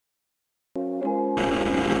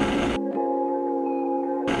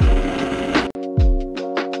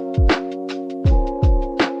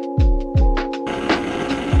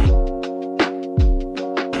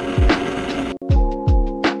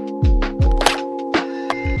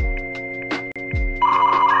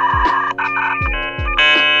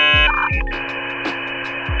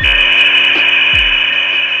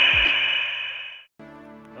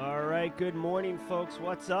folks.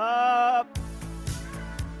 What's up?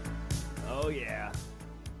 Oh, yeah.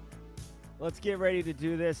 Let's get ready to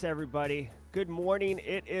do this, everybody. Good morning.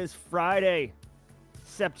 It is Friday,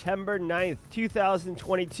 September 9th,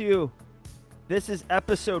 2022. This is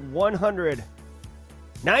episode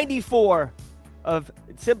 194 of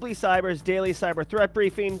Simply Cyber's Daily Cyber Threat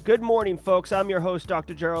Briefing. Good morning, folks. I'm your host,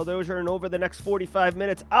 Dr. Gerald Ozier, and over the next 45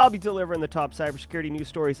 minutes, I'll be delivering the top cybersecurity news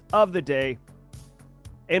stories of the day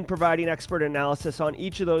and providing expert analysis on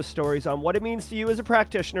each of those stories on what it means to you as a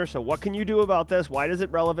practitioner. So what can you do about this? Why is it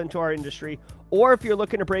relevant to our industry? Or if you're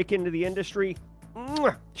looking to break into the industry,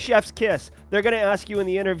 chef's kiss. They're going to ask you in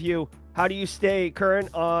the interview, how do you stay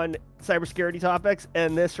current on cybersecurity topics?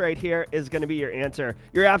 And this right here is going to be your answer.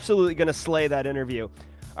 You're absolutely going to slay that interview.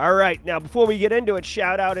 All right, now before we get into it,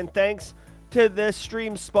 shout out and thanks to this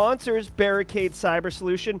stream's sponsors, Barricade Cyber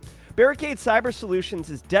Solution. Barricade Cyber Solutions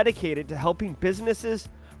is dedicated to helping businesses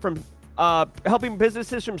from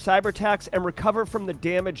cyber attacks and recover from the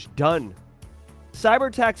damage done. Cyber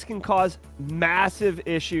attacks can cause massive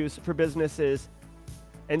issues for businesses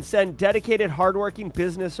and send dedicated, hardworking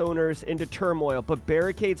business owners into turmoil. But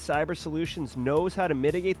Barricade Cyber Solutions knows how to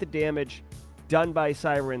mitigate the damage done by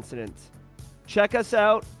cyber incidents. Check us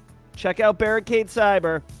out. Check out Barricade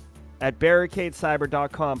Cyber at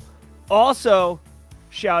barricadecyber.com. Also,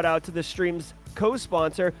 shout out to the stream's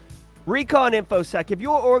co-sponsor, Recon InfoSec. If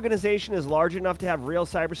your organization is large enough to have real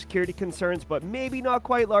cybersecurity concerns, but maybe not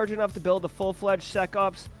quite large enough to build a full-fledged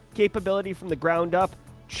SecOps capability from the ground up,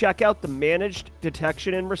 check out the Managed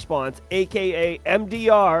Detection and Response, aka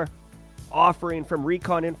MDR, offering from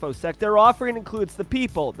Recon InfoSec. Their offering includes the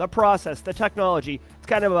people, the process, the technology. It's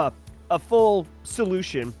kind of a full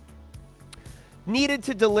solution needed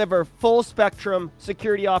to deliver full spectrum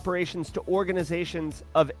security operations to organizations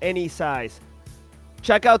of any size.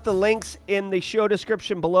 Check out the links in the show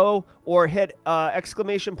description below or hit !!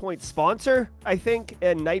 sponsor, I think,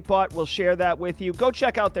 and Nightbot will share that with you. Go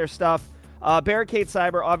check out their stuff. Barricade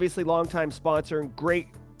Cyber, obviously longtime sponsor and great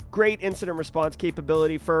incident response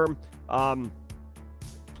capability firm.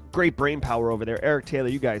 Great brain power over there. Eric Taylor,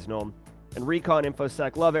 you guys know him. And Recon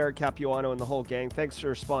InfoSec. Love Eric Capuano and the whole gang. Thanks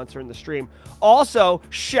for sponsoring the stream. Also,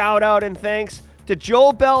 shout out and thanks to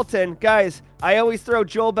Joel Belton. Guys, I always throw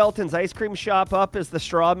Joel Belton's ice cream shop up as the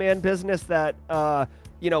straw man business that,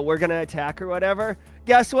 we're going to attack or whatever.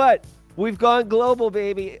 Guess what? We've gone global,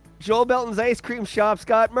 baby. Joel Belton's ice cream shop's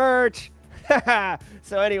got merch.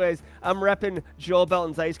 So anyways, I'm repping Joel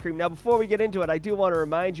Belton's ice cream. Now, before we get into it, I do want to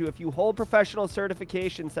remind you, if you hold professional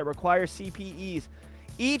certifications that require CPEs,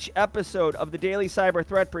 each episode of the Daily Cyber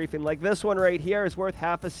Threat Briefing, like this one right here, is worth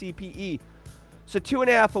half a CPE. So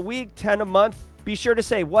 2.5 a week, 10 a month. Be sure to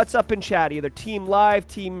say what's up in chat, either team live,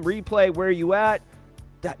 team replay, where you at.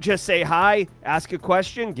 Just say hi, ask a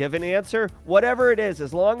question, give an answer, whatever it is,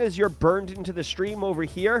 as long as you're burned into the stream over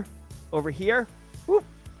here, whoop,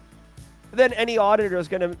 then any auditor is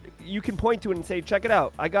you can point to it and say, check it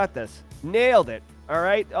out, I got this. Nailed it. All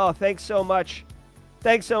right. Oh, thanks so much.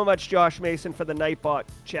 Thanks so much, Josh Mason, for the Nightbot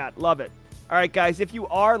chat. Love it. All right, guys, if you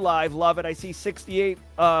are live, love it. I see 68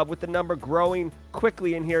 with the number growing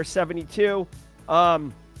quickly in here, 72.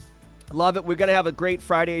 Love it. We're going to have a great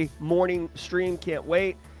Friday morning stream. Can't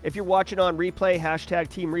wait. If you're watching on replay, hashtag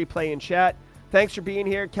team replay in chat. Thanks for being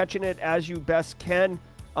here, catching it as you best can.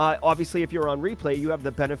 Obviously, if you're on replay, you have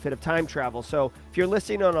the benefit of time travel. So if you're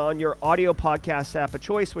listening on your audio podcast app of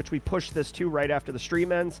choice, which we push this to right after the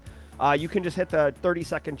stream ends, you can just hit the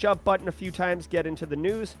 30-second jump button a few times, get into the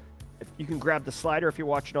news. You can grab the slider if you're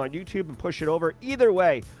watching on YouTube and push it over. Either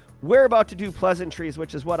way, we're about to do pleasantries,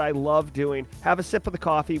 which is what I love doing. Have a sip of the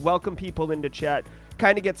coffee, welcome people into chat,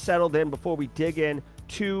 kind of get settled in before we dig in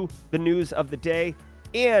to the news of the day.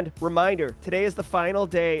 And reminder, today is the final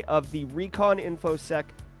day of the Recon InfoSec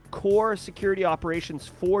Core Security Operations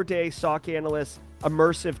 4-day SOC Analyst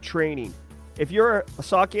Immersive Training. If you're a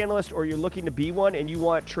SOC analyst or you're looking to be one and you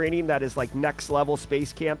want training that is like next level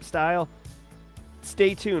space camp style,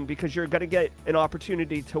 stay tuned because you're going to get an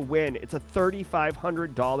opportunity to win. It's a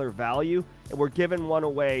 $3,500 value, and we're giving one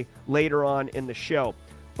away later on in the show.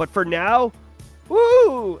 But for now,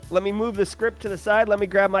 let me move the script to the side. Let me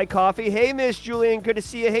grab my coffee. Hey, Miss Julian, good to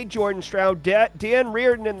see you. Hey, Jordan Stroud. Dan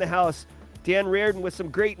Reardon in the house. Dan Reardon with some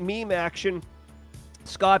great meme action.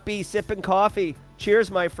 Scott B. sipping coffee.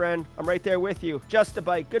 Cheers, my friend. I'm right there with you. Just a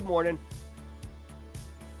bite. Good morning.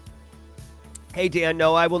 Hey, Dan,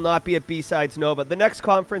 no, I will not be at B-Sides Nova. The next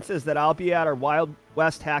conferences that I'll be at are Wild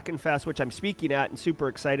West Hackin' Fest, which I'm speaking at and super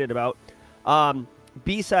excited about.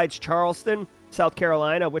 B-Sides Charleston, South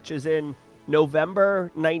Carolina, which is in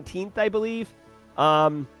November 19th, I believe.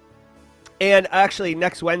 And actually,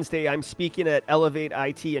 next Wednesday, I'm speaking at Elevate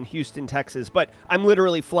IT in Houston, Texas. But I'm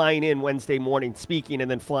literally flying in Wednesday morning, speaking, and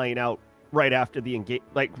then flying out right after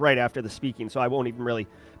right after the speaking. So I won't even really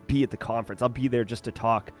be at the conference. I'll be there just to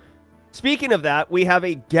talk. Speaking of that, we have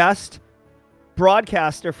a guest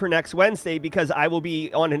broadcaster for next Wednesday because I will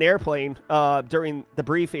be on an airplane during the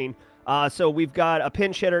briefing. So we've got a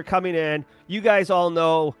pinch hitter coming in. You guys all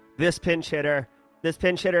know this pinch hitter. This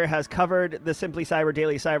pinch hitter has covered the Simply Cyber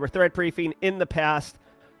Daily Cyber Threat Briefing in the past.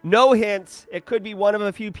 No hints. It could be one of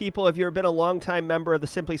a few people. If you've been a longtime member of the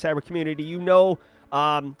Simply Cyber community, you know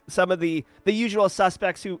some of the usual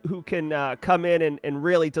suspects who can come in and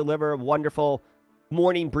really deliver a wonderful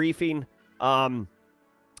morning briefing. And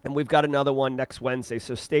we've got another one next Wednesday,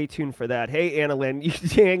 so stay tuned for that. Hey, Anna Lynn, you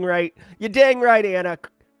dang right. You dang right, Anna.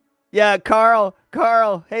 Yeah, Carl.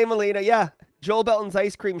 Hey, Melina. Yeah, Joel Belton's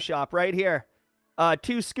Ice Cream Shop right here.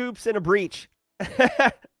 2 scoops and a breach.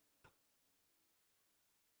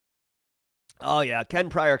 Oh, yeah. Ken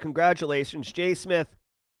Pryor, congratulations. Jay Smith.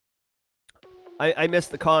 I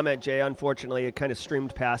missed the comment, Jay. Unfortunately, it kind of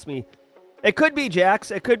streamed past me. It could be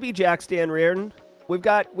Jax. It could be Jax Dan Reardon. We've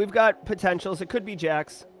got potentials. It could be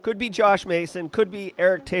Jax. Could be Josh Mason. Could be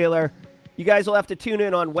Eric Taylor. You guys will have to tune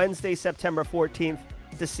in on Wednesday, September 14th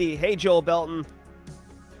to see, hey, Joel Belton,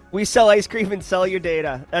 we sell ice cream and sell your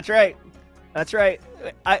data. That's right. That's right.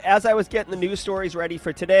 As I was getting the news stories ready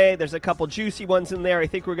for today, there's a couple juicy ones in there. I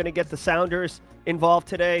think we're going to get the Sounders involved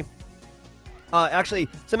today. Actually,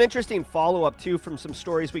 some interesting follow-up, too, from some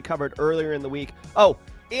stories we covered earlier in the week. Oh,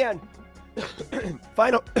 and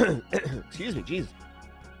final, excuse me, jeez.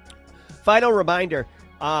 Final reminder,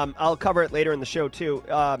 I'll cover it later in the show, too.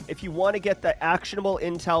 If you want to get the Actionable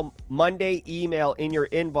Intel Monday email in your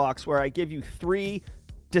inbox where I give you 3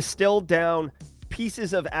 distilled down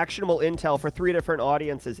pieces of actionable intel for 3 different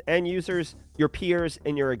audiences: end users, your peers,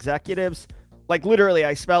 and your executives. Like, literally,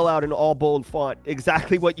 I spell out in all bold font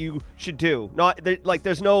exactly what you should do.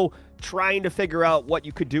 There's no trying to figure out what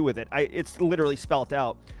you could do with it. It's literally spelled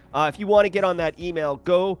out. If you want to get on that email,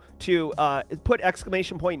 go to put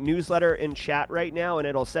 !newsletter in chat right now, and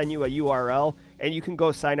it'll send you a URL, and you can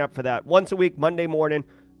go sign up for that once a week, Monday morning.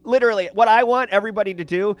 Literally, what I want everybody to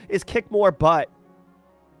do is kick more butt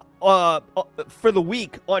for the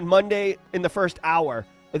week on Monday in the first hour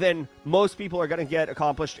than most people are going to get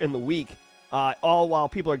accomplished in the week, all while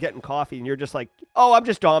people are getting coffee, and you're just like, oh, I'm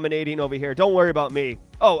just dominating over here. Don't worry about me.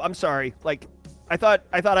 Oh, I'm sorry. Like, I thought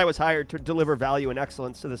I was hired to deliver value and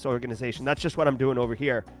excellence to this organization. That's just what I'm doing over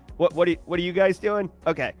here. What are you guys doing?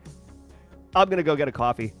 Okay. I'm going to go get a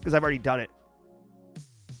coffee because I've already done it.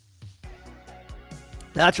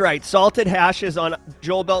 That's right. Salted hashes on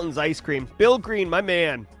Joel Belton's ice cream. Bill Green, my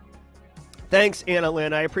man. Thanks, Anna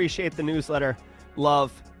Lynn. I appreciate the newsletter.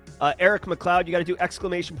 Love. Eric McLeod, you got to do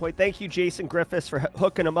exclamation point. Thank you, Jason Griffiths, for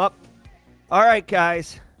hooking him up. All right,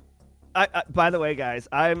 guys. By the way, guys,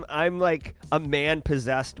 I'm like a man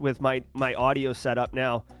possessed with my audio setup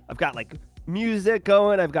now. I've got like music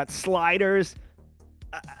going. I've got sliders.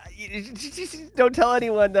 Don't tell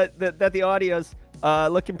anyone that the audio's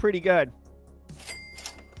looking pretty good.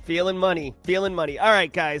 Feeling money. All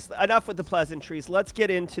right, guys, enough with the pleasantries. Let's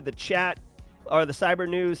get into the chat or the cyber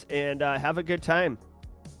news and have a good time.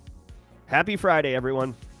 Happy Friday,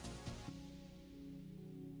 everyone.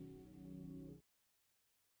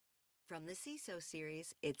 From the CISO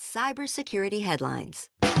series, it's Cybersecurity Headlines.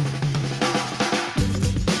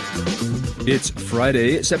 It's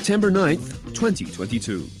Friday, September 9th,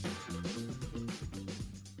 2022.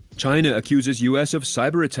 China accuses U.S. of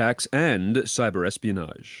cyber attacks and cyber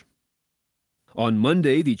espionage. On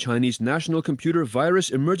Monday, the Chinese National Computer Virus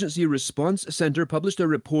Emergency Response Center published a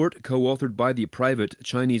report co-authored by the private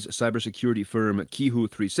Chinese cybersecurity firm Qihu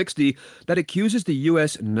 360 that accuses the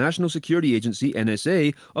U.S. National Security Agency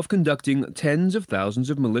NSA of conducting tens of thousands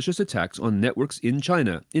of malicious attacks on networks in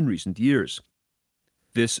China in recent years.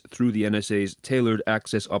 This through the NSA's Tailored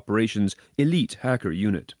Access Operations Elite Hacker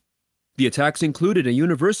Unit. The attacks included a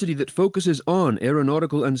university that focuses on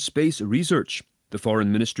aeronautical and space research. The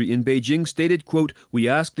foreign ministry in Beijing stated, quote, "We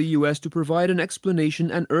ask the U.S. to provide an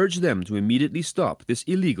explanation and urge them to immediately stop this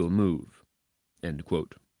illegal move." End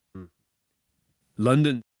quote.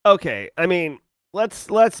 London. Okay, I mean, let's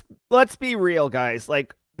be real, guys.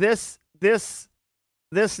 Like this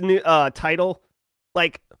new title,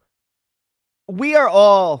 like we are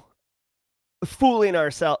all fooling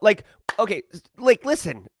ourselves. Like, okay, like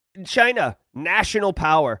listen, China, national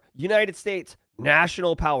power, United States,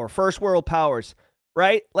 national power, first world powers,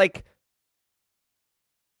 right? Like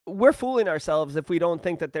we're fooling ourselves if we don't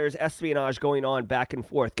think that there's espionage going on back and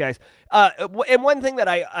forth, guys. And one thing that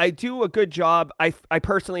I do a good job, I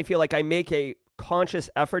personally feel like I make a conscious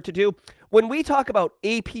effort to do when we talk about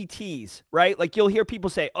APTs, right? Like you'll hear people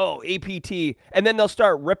say, oh, APT, and then they'll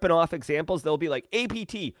start ripping off examples. They'll be like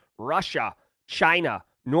APT, Russia, China,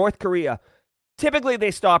 North Korea. Typically, they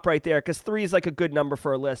stop right there because 3 is like a good number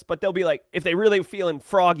for a list. But they'll be like, if they really feeling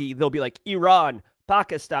froggy, they'll be like Iran,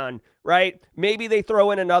 Pakistan, right? Maybe they throw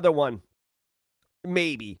in another one.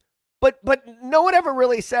 Maybe. But no one ever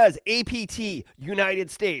really says APT, United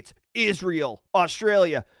States, Israel,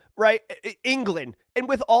 Australia, right? England. And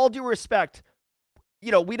with all due respect,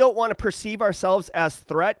 we don't want to perceive ourselves as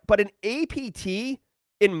threat, but an APT,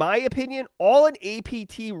 in my opinion, all an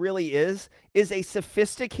APT really is a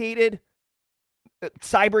sophisticated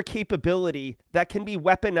cyber capability that can be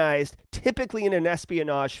weaponized typically in an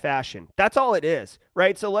espionage fashion. That's all it is,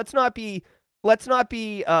 right? So let's not be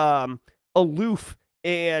aloof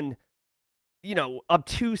and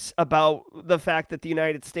obtuse about the fact that the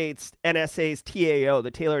United States NSA's TAO,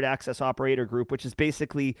 the Tailored Access Operator Group, which is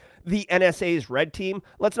basically the NSA's red team.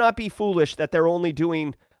 Let's not be foolish that they're only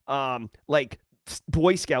doing like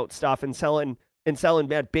Boy Scout stuff and selling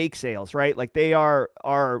bad bake sales, right? Like they are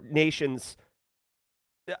our nation's.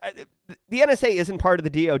 The NSA isn't part of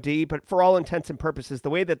the DoD, but for all intents and purposes, the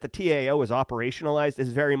way that the TAO is operationalized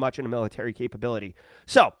is very much in a military capability.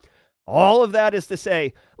 So all of that is to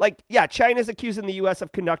say, like, yeah, China's accusing the U.S.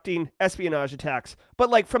 of conducting espionage attacks, but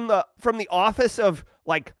like from the office of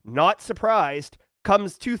like not surprised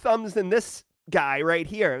comes 2 thumbs in this guy right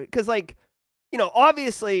here, because like,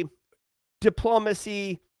 obviously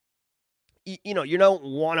diplomacy, you don't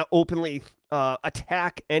want to openly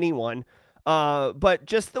attack anyone. But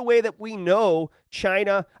just the way that we know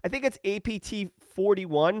China, I think it's APT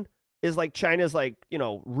 41 is like China's like,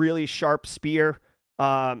 really sharp spear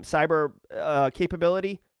cyber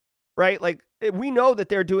capability, right? Like we know that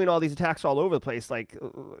they're doing all these attacks all over the place. Like,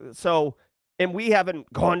 so, and we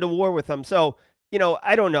haven't gone to war with them. So,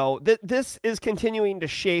 I don't know. This is continuing to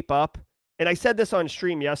shape up. And I said this on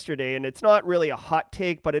stream yesterday, and it's not really a hot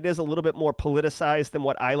take, but it is a little bit more politicized than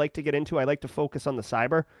what I like to get into. I like to focus on the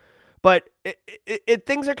cyber. But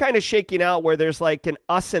things are kind of shaking out where there's like an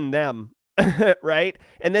us and them, right?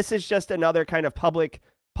 And this is just another kind of public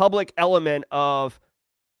element of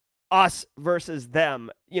us versus them.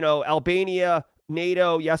 Albania,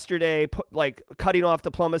 NATO yesterday, like cutting off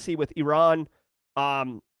diplomacy with Iran.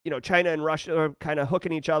 China and Russia are kind of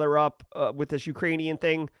hooking each other up with this Ukrainian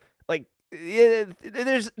thing. Like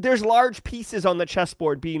there's large pieces on the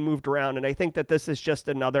chessboard being moved around, and I think that this is just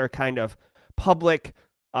another kind of public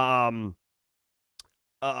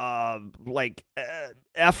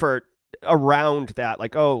effort around that,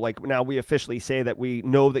 like, oh, like now we officially say that we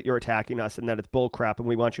know that you're attacking us and that it's bullcrap and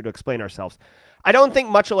we want you to explain ourselves. I don't think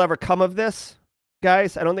much will ever come of this,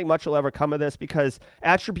 guys. I don't think much will ever come of this because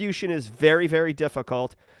attribution is very, very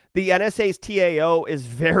difficult. The NSA's TAO is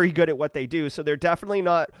very good at what they do, so they're definitely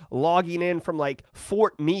not logging in from like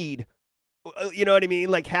Fort Meade. You know what I mean?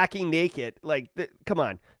 Like hacking naked. Like, come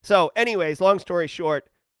on. So anyways, long story short,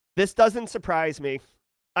 this doesn't surprise me.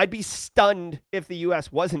 I'd be stunned if the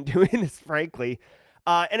U.S. wasn't doing this, frankly.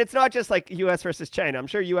 And it's not just like U.S. versus China. I'm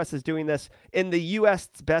sure U.S. is doing this in the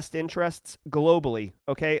U.S.'s best interests globally,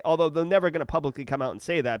 okay? Although they're never going to publicly come out and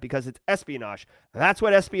say that because it's espionage. That's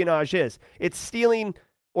what espionage is. It's stealing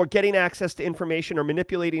or getting access to information or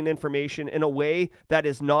manipulating information in a way that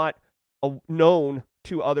is not known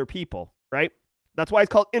to other people, right? That's why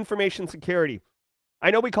it's called information security. I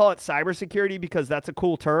know we call it cybersecurity because that's a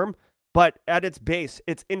cool term, but at its base,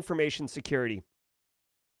 it's information security.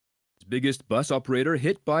 Biggest bus operator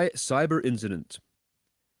hit by cyber incident.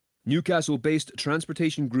 Newcastle-based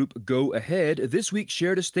transportation group Go Ahead this week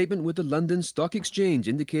shared a statement with the London Stock Exchange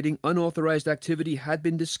indicating unauthorized activity had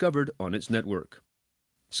been discovered on its network.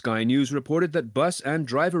 Sky News reported that bus and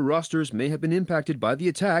driver rosters may have been impacted by the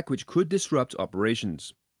attack, which could disrupt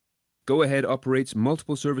operations. Go Ahead operates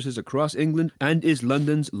multiple services across England and is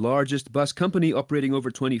London's largest bus company, operating over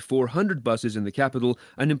 2,400 buses in the capital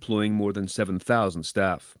and employing more than 7,000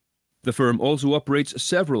 staff. The firm also operates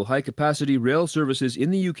several high-capacity rail services in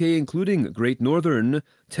the UK, including Great Northern,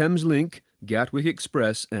 Thameslink, Gatwick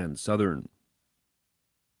Express, and Southern.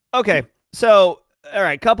 Okay, so, all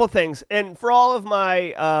right, couple things. And for all of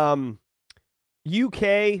my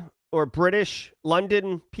UK or British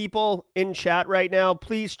London people in chat right now,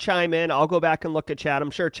 please chime in. I'll go back and look at chat. I'm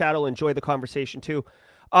sure chat will enjoy the conversation too.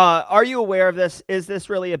 Are you aware of this? Is this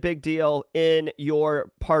really a big deal in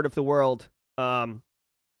your part of the world?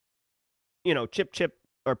 Chip, chip,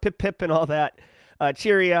 or pip, pip, and all that.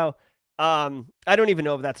 Cheerio. I don't even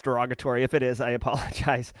know if that's derogatory. If it is, I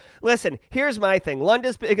apologize. Listen, here's my thing.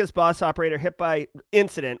 London's biggest bus operator hit by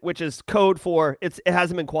incident, which is code for it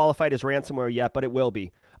hasn't been qualified as ransomware yet, but it will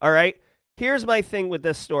be. All right. Here's my thing with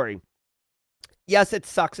this story. Yes, it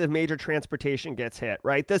sucks if major transportation gets hit,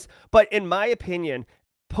 right? But in my opinion,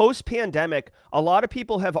 post-pandemic, a lot of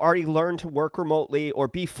people have already learned to work remotely or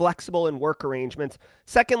be flexible in work arrangements.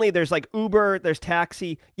 Secondly, there's like Uber, there's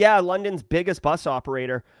taxi. Yeah, London's biggest bus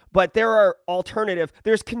operator, but there are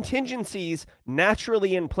there's contingencies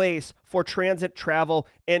naturally in place for transit travel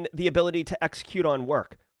and the ability to execute on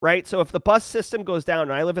work, right? So if the bus system goes down,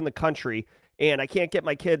 and I live in the country, and I can't get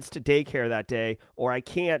my kids to daycare that day, or I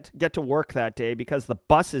can't get to work that day because the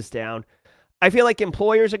bus is down, I feel like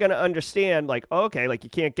employers are going to understand, like, oh, okay, like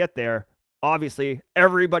you can't get there. Obviously,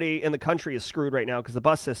 everybody in the country is screwed right now because the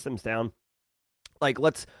bus system's down. Like,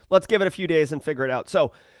 let's give it a few days and figure it out.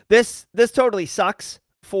 So this totally sucks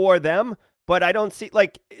for them, but I don't see,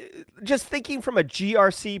 like, just thinking from a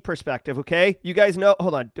GRC perspective, okay? You guys know,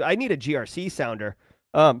 hold on, I need a GRC sounder.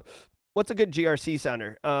 What's a good GRC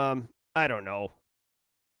sounder? I don't know.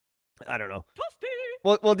 Toasty.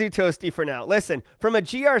 We'll do toasty for now. Listen, from a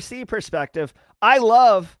GRC perspective, I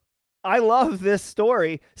love this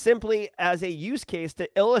story simply as a use case to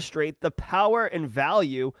illustrate the power and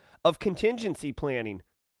value of contingency planning,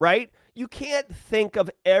 right? You can't think of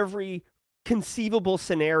every conceivable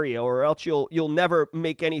scenario or else you'll never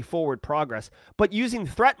make any forward progress. But using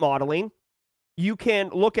threat modeling, you can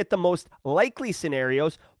look at the most likely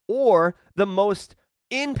scenarios or the most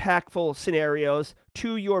impactful scenarios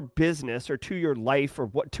to your business or to your life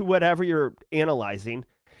or to whatever you're analyzing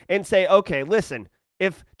and say, okay, listen,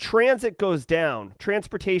 if transportation goes down,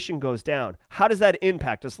 how does that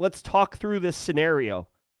impact us? Let's talk through this scenario,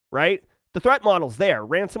 right? The threat model's there.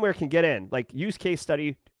 Ransomware can get in, like use case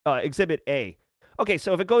study, exhibit A. Okay,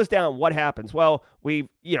 so if it goes down, what happens? Well,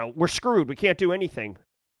 we're screwed. We can't do anything.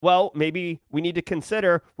 Well, maybe we need to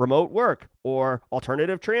consider remote work or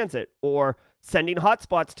alternative transit or sending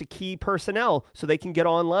hotspots to key personnel so they can get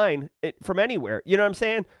online from anywhere. You know what I'm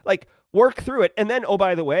saying? Like, work through it. And then, oh,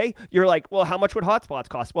 by the way, you're like, well, how much would hotspots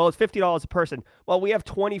cost? Well, it's $50 a person. Well, we have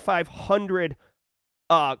 2,500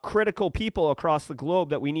 critical people across the globe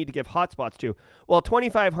that we need to give hotspots to. Well,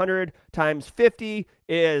 2,500 times 50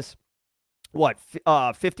 is what?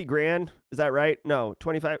 50 grand? Is that right? No,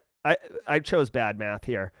 25. I chose bad math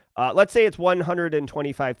here. Let's say it's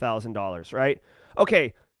 $125,000, right?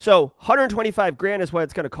 Okay, so 125 grand is what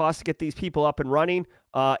it's going to cost to get these people up and running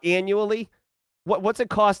annually. What's it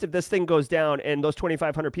cost if this thing goes down and those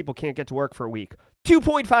 2,500 people can't get to work for a week?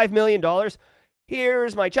 $2.5 million.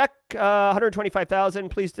 Here's my check, 125,000.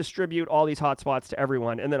 Please distribute all these hotspots to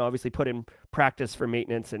everyone, and then obviously put in practice for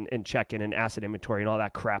maintenance and check-in and asset inventory and all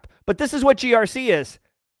that crap. But this is what GRC is.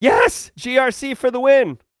 Yes, GRC for the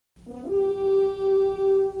win.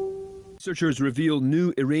 Researchers reveal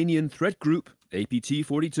new Iranian threat group,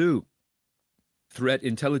 APT-42. Threat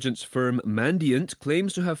intelligence firm Mandiant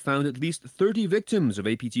claims to have found at least 30 victims of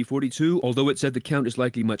APT-42, although it said the count is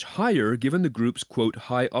likely much higher given the group's, quote,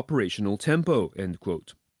 high operational tempo, end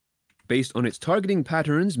quote. Based on its targeting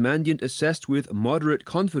patterns, Mandiant assessed with moderate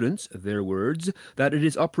confidence, their words, that it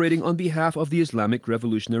is operating on behalf of the Islamic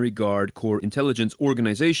Revolutionary Guard Core Intelligence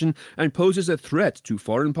Organization and poses a threat to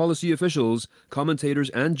foreign policy officials, commentators,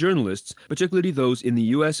 and journalists, particularly those in the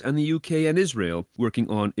US and the UK and Israel, working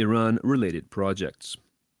on Iran-related projects.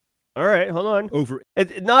 All right, hold on.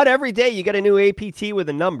 Not every day you get a new APT with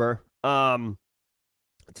a number.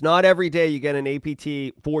 It's not every day you get an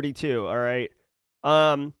APT 42, all right?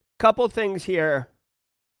 Couple things here.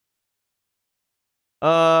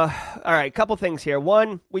 All right, couple things here.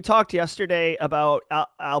 One, we talked yesterday about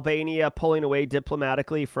Albania pulling away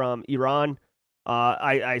diplomatically from Iran.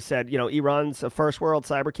 I said, Iran's a first world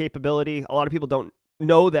cyber capability. A lot of people don't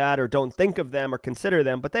know that or don't think of them or consider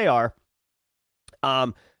them, but they are.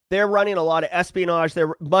 They're running a lot of espionage.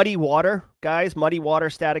 They're muddy water, guys. Muddy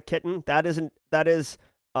water static kitten. That is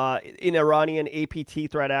in Iranian APT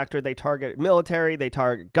threat actor. They target military, they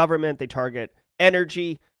target government, they target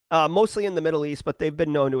energy, mostly in the Middle East, but they've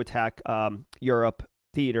been known to attack Europe,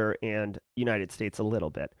 theater, and United States a little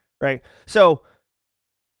bit, right? So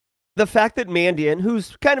the fact that Mandiant,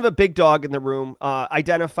 who's kind of a big dog in the room,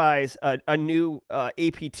 identifies a new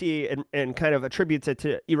APT and kind of attributes it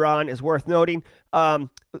to Iran is worth noting.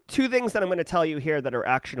 Two things that I'm going to tell you here that are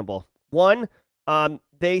actionable. One,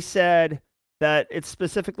 they said that it's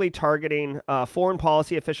specifically targeting foreign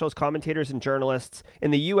policy officials, commentators, and journalists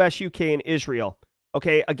in the US, UK, and Israel.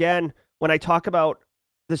 Okay, again, when I talk about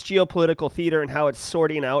this geopolitical theater and how it's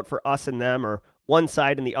sorting out for us and them, or one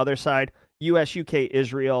side and the other side, US, UK,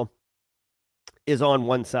 Israel, is on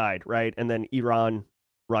one side, right? And then Iran,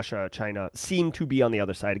 Russia, China seem to be on the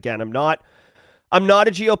other side. Again, I'm not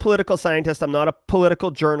a geopolitical scientist. I'm not a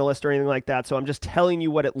political journalist or anything like that. So I'm just telling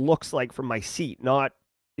you what it looks like from my seat, not,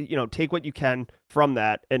 take what you can from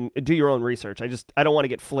that and do your own research. I don't want to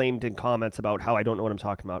get flamed in comments about how I don't know what I'm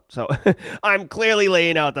talking about. So I'm clearly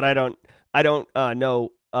laying out that I don't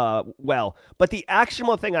know well. But the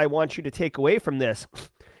actionable thing I want you to take away from this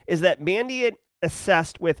is that Mandiant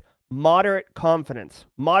assessed with moderate confidence.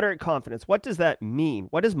 Moderate confidence. What does that mean?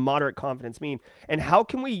 What does moderate confidence mean? And how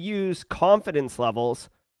can we use confidence levels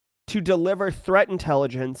to deliver threat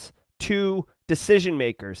intelligence to decision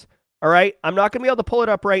makers? All right. I'm not going to be able to pull it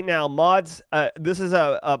up right now. Mods, this is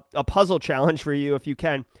a puzzle challenge for you if you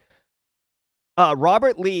can.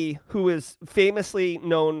 Robert Lee, who is famously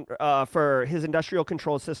known for his industrial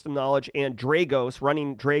control system knowledge and Dragos,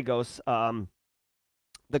 running Dragos,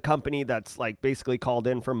 the company that's like basically called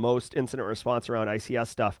in for most incident response around ICS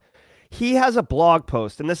stuff. He has a blog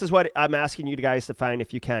post, and this is what I'm asking you guys to find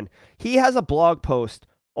if you can. He has a blog post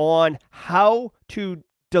on how to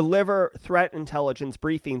deliver threat intelligence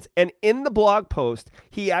briefings. And in the blog post,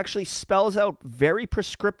 he actually spells out very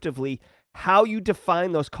prescriptively how you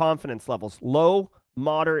define those confidence levels: low,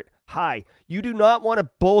 moderate, high. You do not want to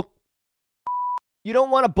bull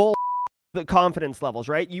the confidence levels,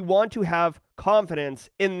 right? You want to have confidence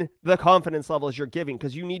in the confidence levels you're giving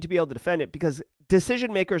because you need to be able to defend it, because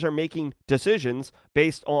decision makers are making decisions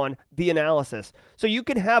based on the analysis. So you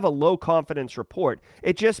can have a low confidence report.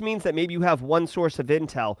 It just means that maybe you have one source of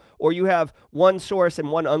intel, or you have one source and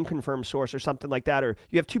one unconfirmed source or something like that, or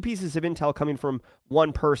you have two pieces of intel coming from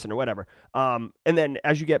one person or whatever. And then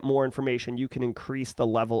as you get more information, you can increase the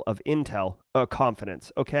level of intel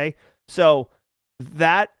confidence. Okay. So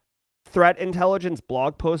that threat intelligence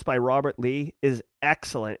blog post by Robert Lee is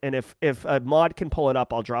excellent. And if a mod can pull it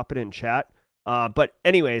up, I'll drop it in chat. But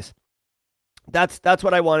anyways, that's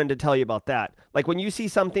what I wanted to tell you about that. Like when you see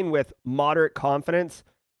something with moderate confidence,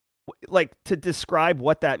 like to describe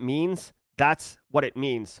what that means, that's what it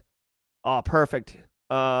means. Oh, perfect.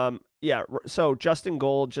 Yeah. So Justin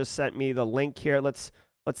Gold just sent me the link here. Let's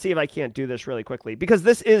see if I can't do this really quickly, because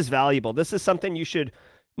this is valuable. This is something you should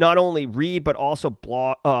not only read, but also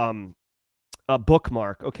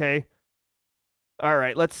bookmark. Okay. All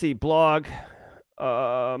right. Let's see. Blog.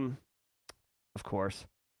 Of course.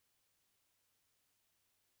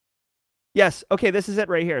 Yes. Okay. This is it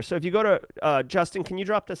right here. So if you go to, Justin, can you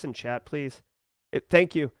drop this in chat, please?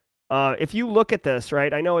 Thank you. If you look at this,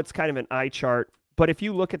 right, I know it's kind of an eye chart, but if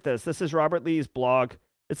you look at this, this is Robert Lee's blog.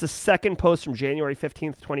 It's the second post from January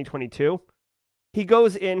 15th, 2022. He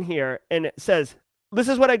goes in here and it says, this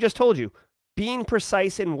is what I just told you, being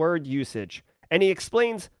precise in word usage. And he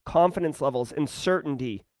explains confidence levels and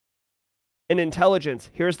certainty and intelligence.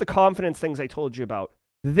 Here's the confidence things I told you about.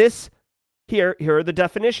 Here are the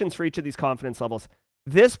definitions for each of these confidence levels.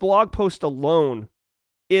 This blog post alone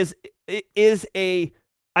is a,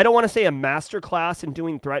 I don't want to say a masterclass in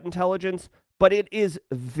doing threat intelligence, but it is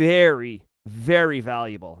very, very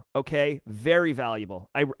valuable. Okay? Very valuable.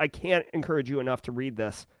 I can't encourage you enough to read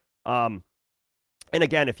this. And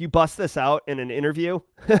again, if you bust this out in an interview,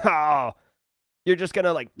 you're just going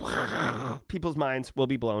to like, people's minds will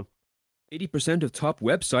be blown. 80% of top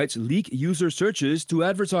websites leak user searches to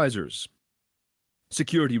advertisers.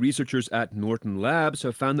 Security researchers at Norton Labs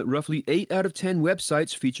have found that roughly 8 out of 10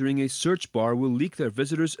 websites featuring a search bar will leak their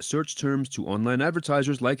visitors' search terms to online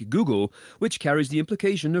advertisers like Google, which carries the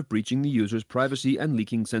implication of breaching the user's privacy and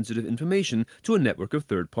leaking sensitive information to a network of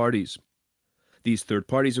third parties. These third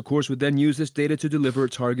parties, of course, would then use this data to deliver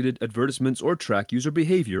targeted advertisements or track user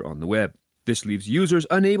behavior on the web. This leaves users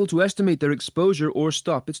unable to estimate their exposure or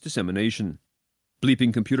stop its dissemination.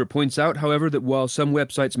 Bleeping Computer points out, however, that while some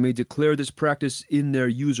websites may declare this practice in their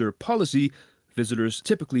user policy, visitors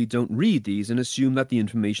typically don't read these and assume that the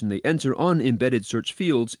information they enter on embedded search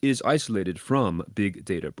fields is isolated from big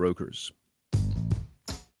data brokers.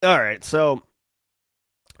 All right, so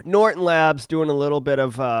Norton Labs doing a little bit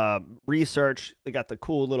of research. They got the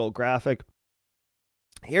cool little graphic.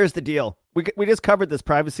 Here's the deal. We just covered this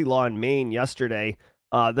privacy law in Maine yesterday.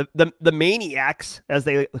 The maniacs, as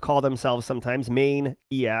they call themselves sometimes,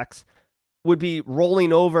 maniacs, would be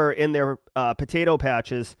rolling over in their potato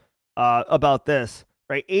patches about this,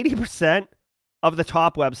 right? 80% of the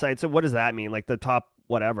top websites. So what does that mean? Like the top,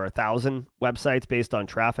 whatever, 1,000 websites based on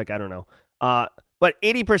traffic? I don't know. But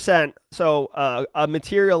 80%, so a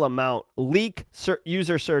material amount, leak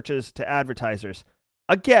user searches to advertisers.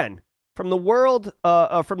 Again, from the world,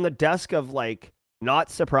 from the desk of like,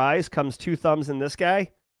 not surprised comes 2 thumbs in this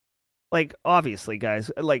guy. Like, obviously,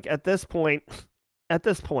 guys, like at this point,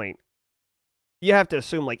 you have to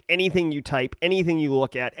assume like anything you type, anything you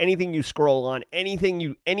look at, anything you scroll on,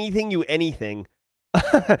 anything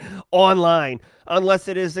online, unless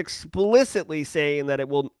it is explicitly saying that it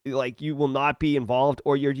will, like, you will not be involved,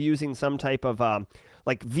 or you're using some type of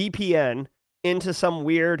like VPN into some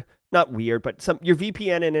weird, not weird, but your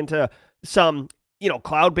VPN and into some,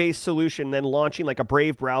 cloud-based solution, then launching like a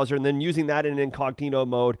Brave browser and then using that in incognito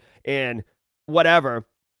mode and whatever.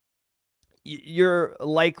 You're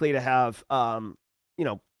likely to have,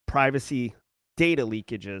 privacy data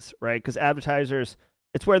leakages, right? Because advertisers,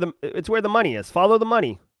 it's where the money is. Follow the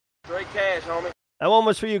money. Straight cash, homie. That one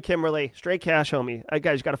was for you, Kimberly. Straight cash, homie.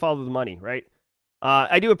 Guys, you got to follow the money, right?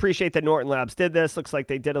 I do appreciate that Norton Labs did this. Looks like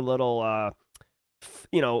they did a little,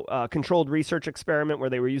 controlled research experiment where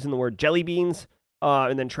they were using the word jelly beans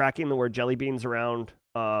and then tracking the word jelly beans around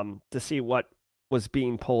to see what was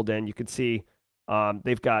being pulled in. You could see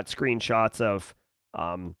they've got screenshots of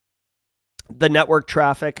the network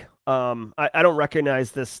traffic. I don't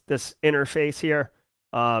recognize this interface here.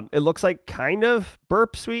 It looks like kind of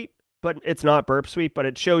Burp Suite, but it's not Burp Suite, but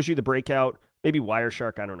it shows you the breakout. Maybe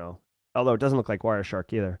Wireshark, I don't know. Although it doesn't look like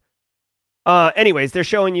Wireshark either. Anyways, they're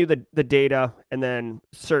showing you the data and then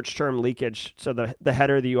search term leakage. So the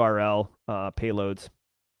header, the URL, payloads.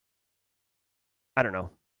 I don't know.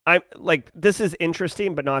 This is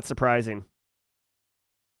interesting, but not surprising.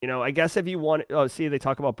 I guess if you want, they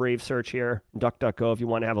talk about Brave Search here, DuckDuckGo, if you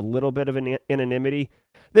want to have a little bit of an anonymity.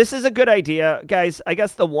 This is a good idea, guys. I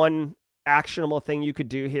guess the one actionable thing you could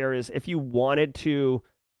do here is if you wanted to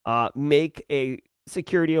make a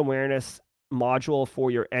security awareness module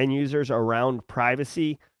for your end users around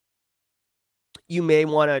privacy, you may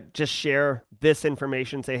want to just share this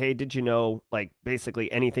information, say, hey, did you know, like,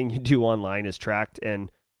 basically anything you do online is tracked. And,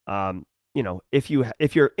 if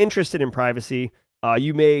you're interested in privacy,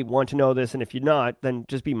 you may want to know this, and if you're not, then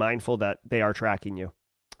just be mindful that they are tracking you.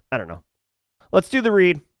 I don't know. Let's do the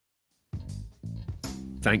read.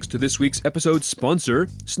 Thanks to this week's episode sponsor,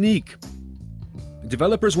 Sneak.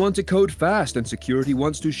 Developers want to code fast and security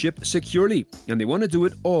wants to ship securely, and they want to do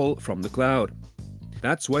it all from the cloud.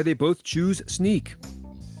 That's why they both choose Sneak.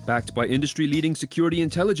 Backed by industry-leading security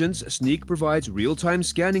intelligence, Sneak provides real-time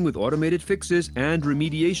scanning with automated fixes and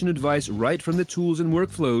remediation advice right from the tools and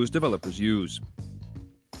workflows developers use.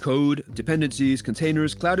 Code, dependencies,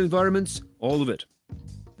 containers, cloud environments, all of it.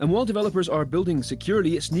 And while developers are building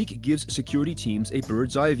securely, Sneak gives security teams a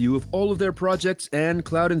bird's eye view of all of their projects and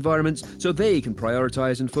cloud environments so they can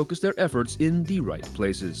prioritize and focus their efforts in the right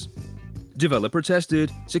places. Developer tested,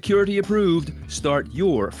 security approved. Start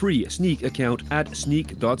your free Sneak account at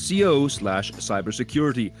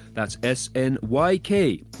sneak.co/cybersecurity. That's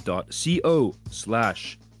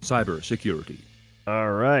SNYK.co/cybersecurity.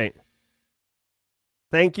 All right.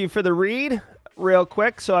 Thank you for the read. Real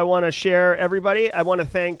quick, so I want to share everybody. I want to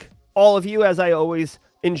thank all of you, as I always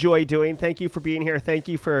enjoy doing. Thank you for being here. Thank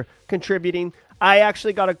you for contributing. I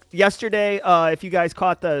actually got yesterday, if you guys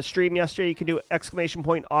caught the stream yesterday, you can do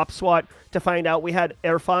 !OpSWAT to find out. We had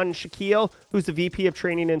Irfan Shakil, who's the VP of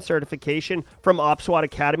Training and Certification from OpSWAT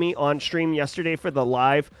Academy, on stream yesterday for the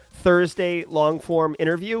live Thursday long-form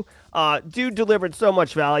interview. Dude delivered so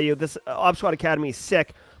much value. This OpSWAT Academy is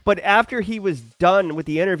sick. But after he was done with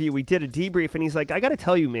the interview, we did a debrief, and he's like, I got to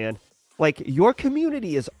tell you, man, like, your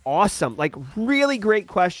community is awesome. Like, really great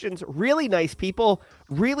questions, really nice people,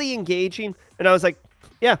 really engaging. And I was like,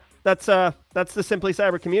 yeah, that's the Simply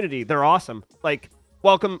Cyber community. They're awesome. Like,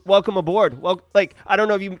 welcome aboard. Well, like, I don't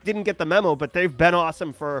know if you didn't get the memo, but they've been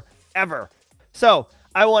awesome forever. So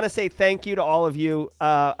I want to say thank you to all of you.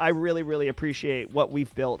 I really, really appreciate what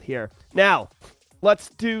we've built here. Now, let's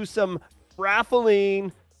do some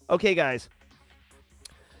raffling. Okay, guys,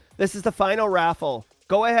 this is the final raffle.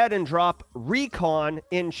 Go ahead and drop Recon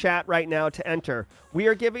in chat right now to enter. We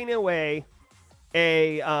are giving away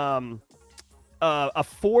a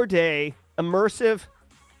 4-day immersive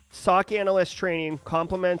SOC analyst training,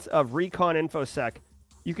 compliments of Recon InfoSec.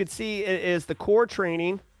 You can see it is the core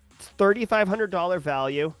training. It's $3,500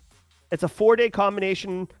 value. It's a 4-day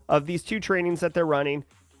combination of these two trainings that they're running.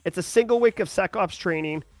 It's a single week of SecOps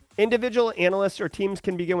training. Individual analysts or teams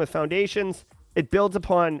can begin with foundations. It builds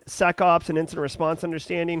upon SecOps and incident response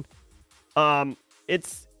understanding. Guys,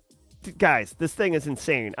 this thing is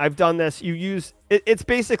insane. I've done this. It's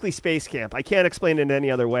basically Space Camp. I can't explain it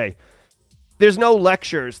any other way. There's no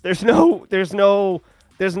lectures. There's no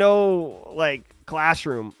like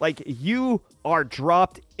classroom. Like, you are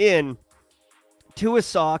dropped in to a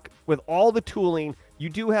SOC with all the tooling. You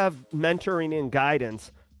do have mentoring and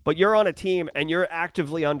guidance, but you're on a team and you're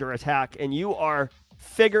actively under attack and you are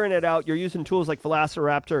figuring it out. You're using tools like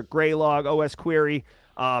Velociraptor, Graylog, OS Query.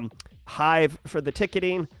 Hive for the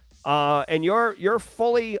ticketing, and you're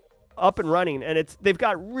fully up and running. And they've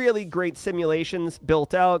got really great simulations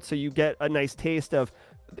built out, so you get a nice taste of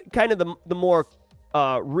kind of the more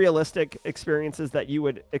realistic experiences that you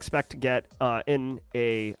would expect to get in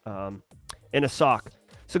a sock.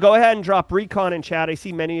 So go ahead and drop Recon in chat. I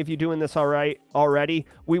see many of you doing this already.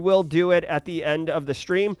 We will do it at the end of the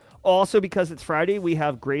stream. Also, because it's Friday, we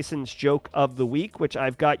have Grayson's Joke of the Week, which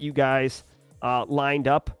I've got you guys lined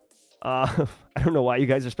up. I don't know why you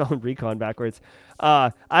guys are spelling Recon backwards.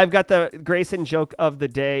 I've got the Grayson Joke of the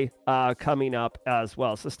Day coming up as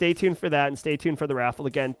well. So stay tuned for that and stay tuned for the raffle.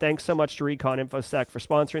 Again, thanks so much to Recon InfoSec for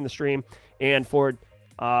sponsoring the stream and for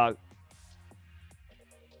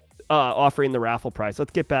offering the raffle prize.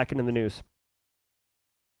 Let's get back into the news.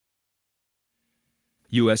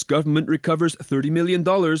 U.S. government recovers $30 million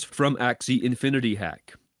from Axie Infinity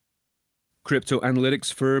hack. Crypto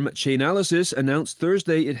analytics firm Chainalysis announced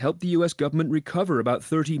Thursday it helped the U.S. government recover about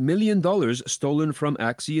 $30 million stolen from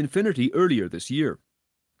Axie Infinity earlier this year.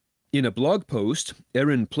 In a blog post,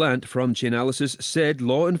 Erin Plant from Chainalysis said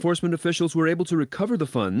law enforcement officials were able to recover the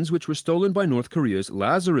funds which were stolen by North Korea's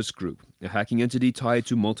Lazarus Group, a hacking entity tied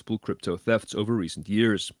to multiple crypto thefts over recent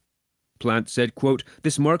years. Plant said, quote,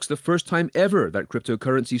 "This marks the first time ever that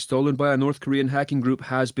cryptocurrency stolen by a North Korean hacking group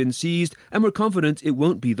has been seized, and we're confident it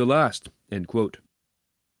won't be the last," end quote.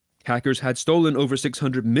 Hackers had stolen over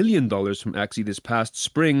 $600 million from Axie this past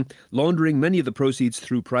spring, laundering many of the proceeds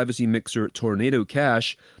through privacy mixer Tornado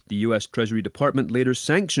Cash. The U.S. Treasury Department later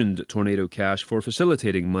sanctioned Tornado Cash for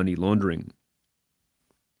facilitating money laundering.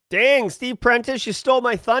 Dang, Steve Prentice, you stole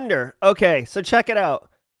my thunder. Okay, so check it out.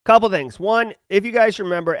 Couple things. One, if you guys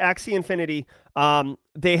remember, Axie Infinity,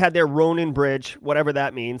 they had their Ronin Bridge, whatever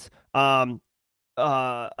that means,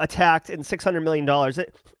 attacked in $600 million.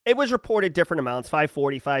 It was reported different amounts,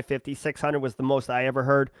 540, 550, 600 was the most I ever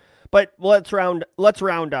heard. But let's round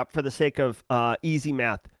up for the sake of easy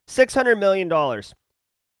math. $600 million.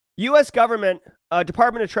 U.S. government,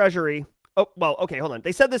 Department of Treasury. Oh, well, okay, hold on.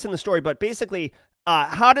 They said this in the story, but basically,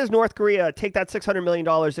 how does North Korea take that $600 million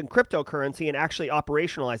in cryptocurrency and actually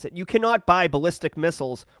operationalize it? You cannot buy ballistic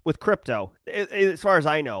missiles with crypto, as far as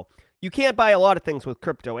I know. You can't buy a lot of things with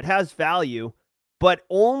crypto. It has value, but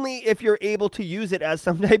only if you're able to use it as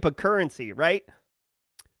some type of currency, right?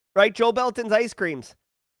 Right? Joe Belton's ice creams.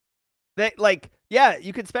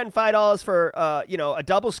 You could spend $5 for, a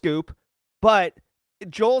double scoop, but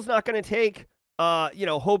Joel's not going to take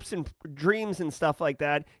hopes and dreams and stuff like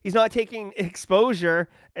that. He's not taking exposure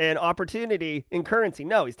and opportunity in currency.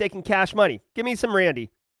 No, he's taking cash money. Give me some Randy.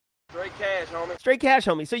 Straight cash, homie. Straight cash,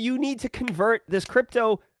 homie. So you need to convert this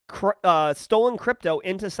stolen crypto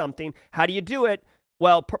into something. How do you do it?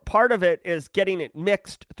 Well, part of it is getting it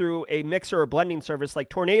mixed through a mixer or blending service like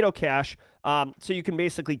Tornado Cash, so you can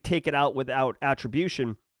basically take it out without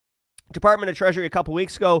attribution. Department of Treasury a couple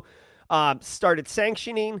weeks ago started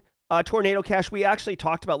sanctioning Tornado Cash. We actually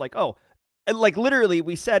talked about literally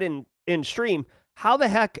we said in stream, how the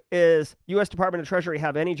heck is U.S. Department of Treasury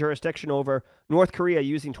have any jurisdiction over North Korea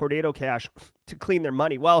using Tornado Cash to clean their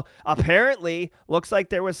money? Well, apparently looks like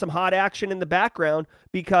there was some hot action in the background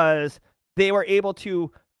because they were able to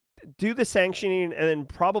do the sanctioning and then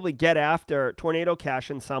probably get after Tornado Cash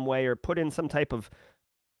in some way or put in some type of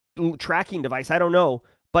tracking device. I don't know,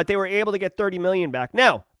 but they were able to get 30 million back.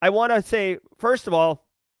 Now, I want to say, first of all,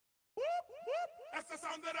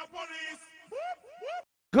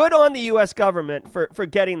 good on the U.S. government for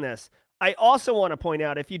getting this. I also want to point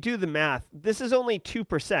out, if you do the math, this is only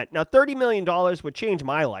 2%. Now, $30 million would change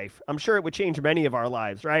my life. I'm sure it would change many of our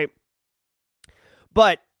lives, right?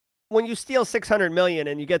 But when you steal 600 million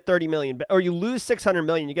and you get 30 million, or you lose 600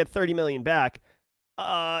 million, you get 30 million back,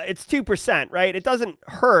 it's 2%, right? It doesn't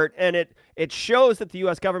hurt, and it shows that the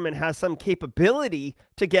U.S. government has some capability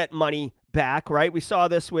to get money back, right? We saw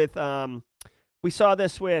this with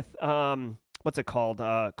what's it called?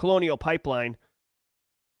 Colonial Pipeline.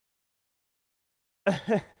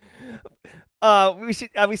 We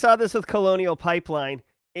saw this with Colonial Pipeline,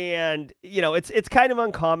 and it's kind of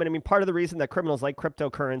uncommon. I mean, part of the reason that criminals like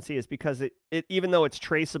cryptocurrency is because it even though it's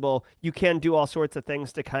traceable, you can do all sorts of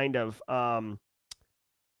things to kind of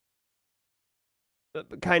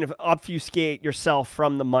obfuscate yourself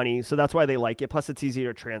from the money. So that's why they like it. Plus, it's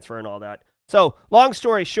easier to transfer and all that. So, long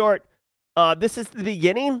story short, this is the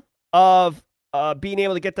beginning of being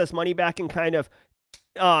able to get this money back and kind of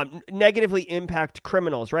negatively impact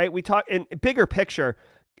criminals, right? We talk in bigger picture.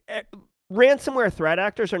 Ransomware threat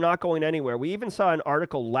actors are not going anywhere. We even saw an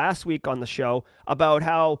article last week on the show about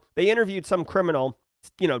how they interviewed some criminal,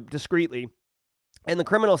 discreetly, and the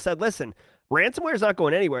criminal said, "Listen, Ransomware is not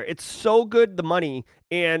going anywhere. It's so good, the money,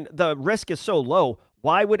 and the risk is so low.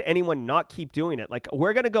 Why would anyone not keep doing it? Like,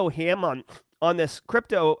 we're going to go ham on this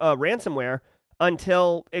crypto ransomware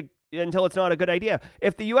until it's not a good idea.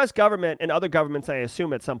 If the US government and other governments, I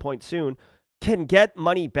assume at some point soon, can get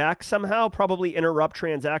money back somehow, probably interrupt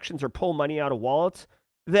transactions or pull money out of wallets,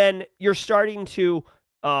 then you're starting to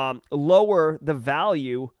lower the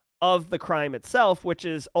value of the crime itself, which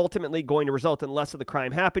is ultimately going to result in less of the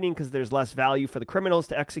crime happening because there's less value for the criminals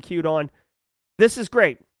to execute on. This is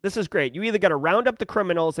great. This is great. You either got to round up the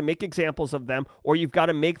criminals and make examples of them, or you've got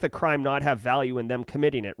to make the crime not have value in them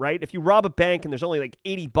committing it, right? If you rob a bank and there's only like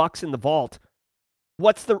 $80 in the vault,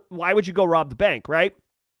 why would you go rob the bank, right?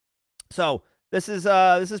 So this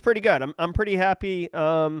is pretty good. I'm pretty happy.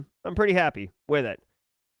 I'm pretty happy with it.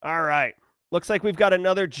 All right. Looks like we've got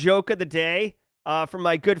another joke of the day from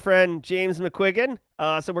my good friend James McQuiggan.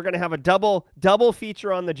 So we're going to have a double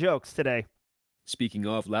feature on the jokes today. Speaking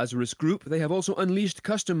of Lazarus Group, they have also unleashed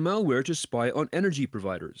custom malware to spy on energy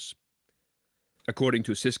providers. According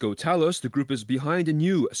to Cisco Talos, the group is behind a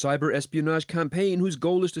new cyber espionage campaign whose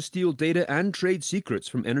goal is to steal data and trade secrets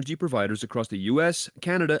from energy providers across the US,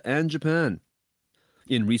 Canada, and Japan.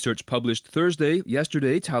 In research published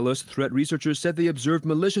yesterday, Talos threat researchers said they observed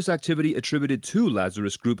malicious activity attributed to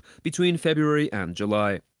Lazarus Group between February and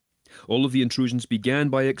July. All of the intrusions began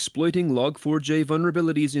by exploiting Log4j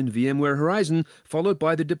vulnerabilities in VMware Horizon, followed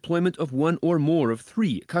by the deployment of one or more of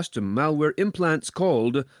 3 custom malware implants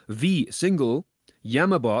called vSingle,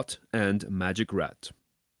 Yamabot, and Magic Rat.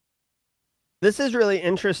 This is really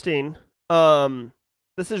interesting. Okay?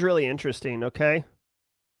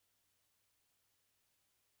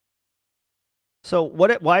 So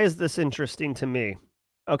why is this interesting to me?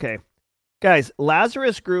 Okay. Guys,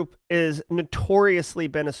 Lazarus Group is notoriously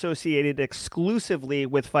been associated exclusively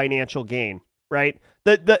with financial gain, right?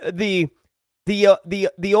 The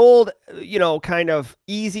old, kind of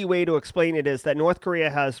easy way to explain it is that North Korea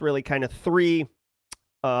has really kind of 3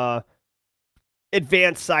 advanced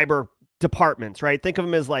cyber departments, right? Think of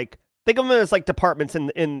them as like departments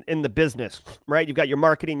in the business, right? You've got your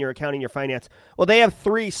marketing, your accounting, your finance. Well, they have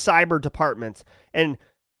 3 cyber departments, and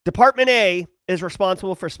Department A is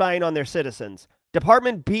responsible for spying on their citizens.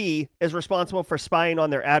 Department B is responsible for spying on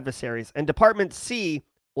their adversaries. And Department C,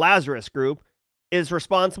 Lazarus Group, is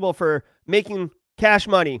responsible for making cash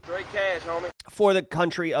money Straight cash, homie. for the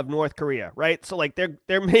country of North Korea, right? So like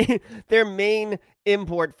their main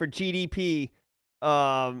import for GDP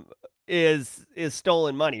is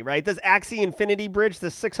stolen money, right? This Axie Infinity Bridge,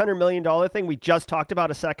 this $600 million thing we just talked about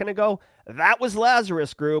a second ago, that was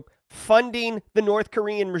Lazarus Group funding the North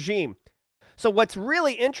Korean regime. So what's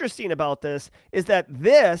really interesting about this is that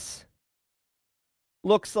this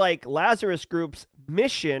looks like Lazarus Group's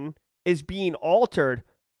mission is being altered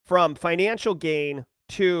from financial gain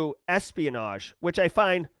to espionage, which I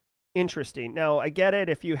find interesting. Now, I get it.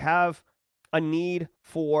 If you have a need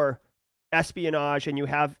for espionage and you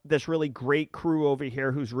have this really great crew over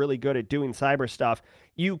here who's really good at doing cyber stuff,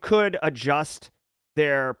 you could adjust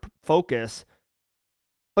their focus.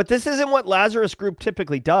 But this isn't what Lazarus Group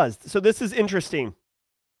typically does. So this is interesting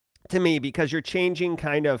to me because you're changing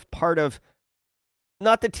kind of part of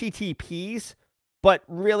not the TTPs, but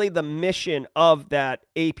really the mission of that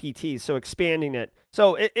APT. So expanding it.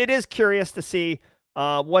 So it is curious to see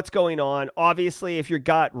what's going on. Obviously, if you've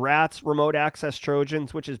got RATs, remote access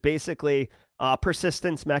Trojans, which is basically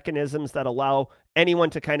persistence mechanisms that allow anyone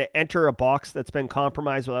to kind of enter a box that's been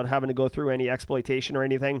compromised without having to go through any exploitation or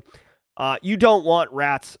anything. You don't want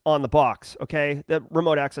rats on the box, okay? The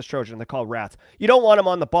remote access Trojan, they're called rats. You don't want them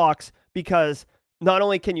on the box because not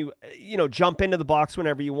only can you, jump into the box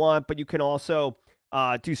whenever you want, but you can also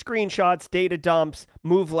do screenshots, data dumps,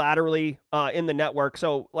 move laterally in the network.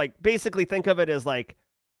 So, like, basically think of it as like,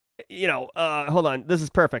 hold on, this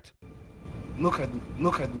is perfect. Look at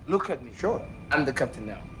me. Sure, I'm the captain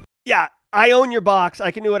now. Yeah, I own your box.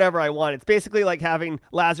 I can do whatever I want. It's basically like having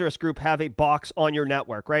Lazarus Group have a box on your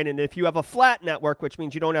network, right? And if you have a flat network, which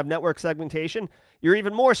means you don't have network segmentation, you're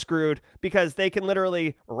even more screwed because they can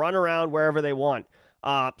literally run around wherever they want.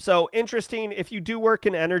 So interesting. If you do work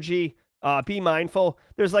in energy, be mindful.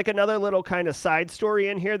 There's like another little kind of side story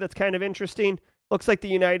in here that's kind of interesting. Looks like the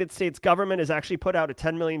United States government has actually put out a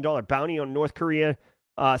 $10 million bounty on North Korea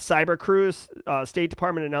cyber crews. State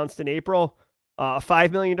Department announced in April. A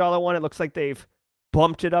 $5 million one. It looks like they've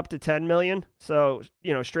bumped it up to 10 million. So,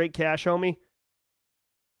 straight cash, homie.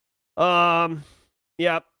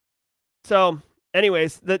 Yeah. So,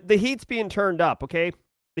 anyways, the heat's being turned up, okay?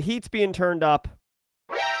 The heat's being turned up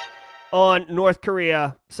on North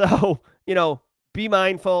Korea. So, be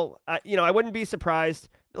mindful. I wouldn't be surprised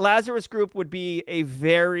Lazarus Group would be a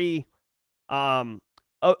very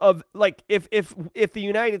of like if the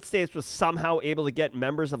United States was somehow able to get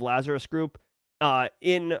members of Lazarus Group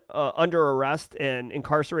in under arrest and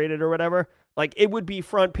incarcerated or whatever, like it would be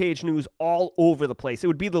front page news all over the place. It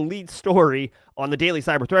would be the lead story on the daily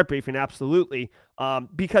cyber threat briefing, absolutely,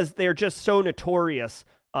 because they're just so notorious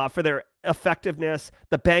for their effectiveness.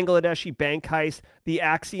 The Bangladeshi bank heist, the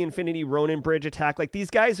Axie Infinity Ronin Bridge attack, like these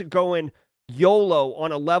guys are going YOLO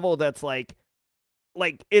on a level that's like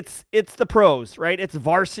it's the pros, right? It's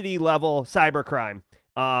varsity level cybercrime.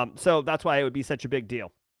 So that's why it would be such a big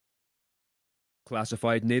deal.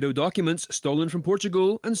 Classified NATO documents stolen from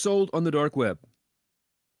Portugal and sold on the dark web.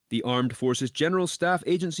 The Armed Forces General Staff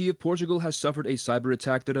Agency of Portugal has suffered a cyber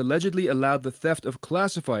attack that allegedly allowed the theft of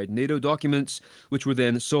classified NATO documents, which were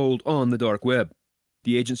then sold on the dark web.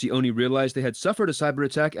 The agency only realized they had suffered a cyber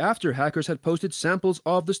attack after hackers had posted samples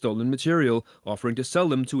of the stolen material, offering to sell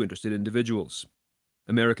them to interested individuals.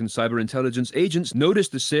 American cyber intelligence agents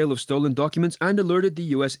noticed the sale of stolen documents and alerted the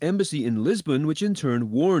U.S. Embassy in Lisbon, which in turn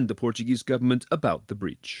warned the Portuguese government about the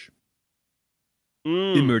breach.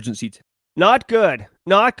 Emergency. Not good.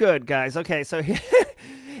 Not good, guys. Okay, so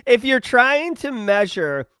if you're trying to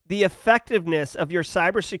measure the effectiveness of your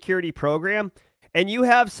cybersecurity program and you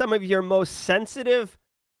have some of your most sensitive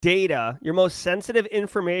data, your most sensitive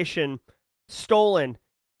information stolen,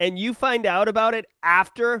 and you find out about it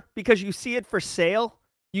after because you see it for sale,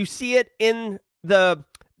 you see it in the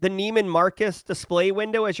Neiman Marcus display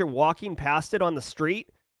window as you're walking past it on the street,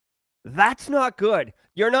 that's not good.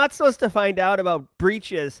 You're not supposed to find out about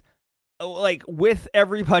breaches like with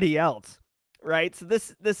everybody else, right? So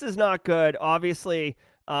this is not good. Obviously,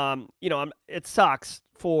 it sucks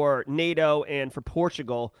for NATO and for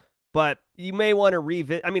Portugal, but you may want to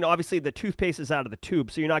revisit. I mean, obviously the toothpaste is out of the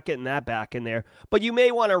tube, so you're not getting that back in there. But you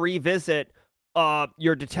may want to revisit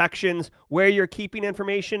your detections, where you're keeping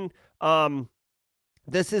information.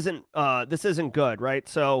 This isn't good, right?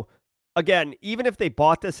 So again, even if they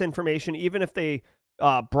bought this information, even if they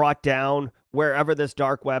brought down wherever this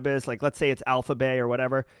dark web is, like let's say it's Alpha Bay or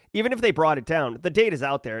whatever, even if they brought it down, the data's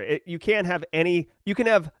out there. You can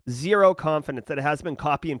have zero confidence that it has been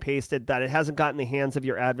copy and pasted, that it hasn't gotten in the hands of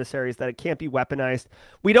your adversaries, that it can't be weaponized.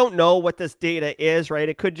 We don't know what this data is, right?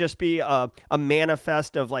 It could just be a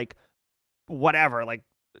manifest of like whatever, like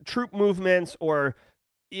troop movements, or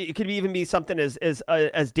it could even be something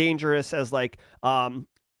as dangerous as like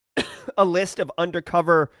a list of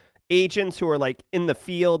undercover agents who are like in the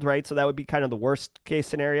field, right? So that would be kind of the worst case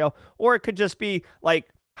scenario. Or it could just be like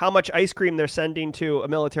how much ice cream they're sending to a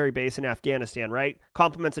military base in Afghanistan, right?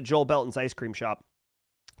 Compliments of Joel Belton's ice cream shop.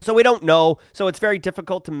 So we don't know. So it's very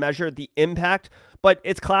difficult to measure the impact, but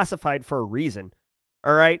it's classified for a reason.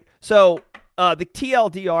 All right. So the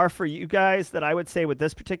TLDR for you guys that I would say with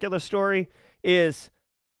this particular story is,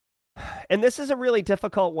 and this is a really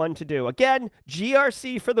difficult one to do. Again,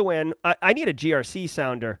 GRC for the win. I need a GRC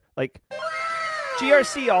sounder. Like,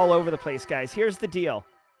 GRC all over the place, guys. Here's the deal.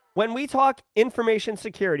 When we talk information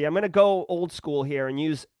security, I'm going to go old school here and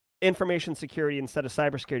use information security instead of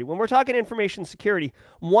cybersecurity. When we're talking information security,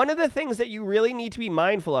 one of the things that you really need to be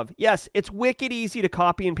mindful of, yes, it's wicked easy to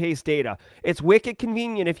copy and paste data. It's wicked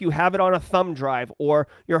convenient if you have it on a thumb drive or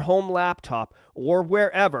your home laptop or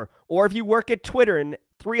wherever, or if you work at Twitter and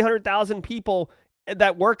 300,000 people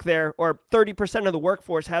that work there, or 30% of the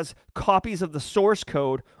workforce has copies of the source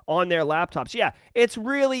code on their laptops. Yeah, it's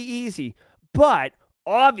really easy, but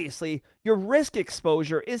obviously your risk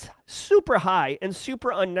exposure is super high and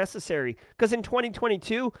super unnecessary, because in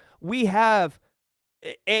 2022, we have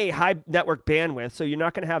A, high network bandwidth, so you're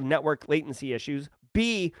not going to have network latency issues.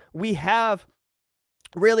 B, we have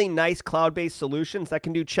really nice cloud-based solutions that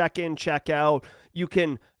can do check-in, check-out. You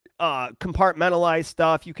can compartmentalize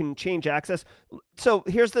stuff. You can change access. So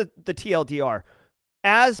here's the TLDR.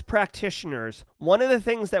 As practitioners, one of the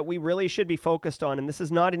things that we really should be focused on, and this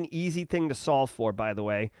is not an easy thing to solve for, by the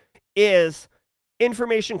way, is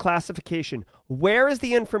information classification. Where is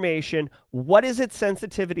the information? What is its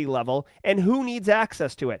sensitivity level? And who needs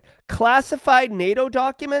access to it? Classified NATO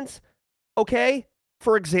documents, okay,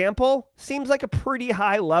 for example, seems like a pretty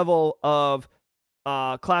high level of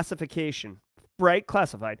classification, right?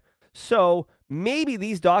 Classified. So maybe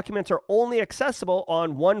these documents are only accessible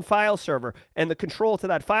on one file server, and the control to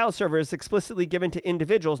that file server is explicitly given to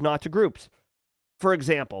individuals, not to groups, for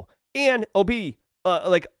example. And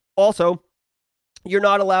also, you're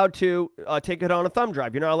not allowed to take it on a thumb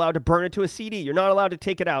drive. You're not allowed to burn it to a CD. You're not allowed to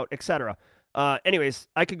take it out, etc. Anyways,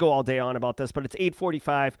 I could go all day on about this, but it's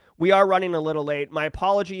 8:45. We are running a little late. My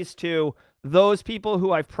apologies to those people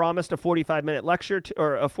who I've promised a 45-minute lecture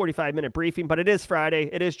or a 45-minute briefing, but it is Friday.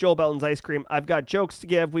 It is Joel Belton's Ice Cream. I've got jokes to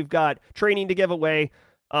give. We've got training to give away.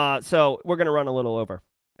 So we're going to run a little over.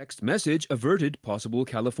 Text message averted possible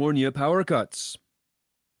California power cuts.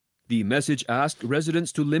 The message asked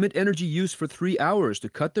residents to limit energy use for 3 hours to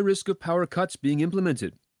cut the risk of power cuts being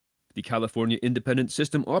implemented. The California Independent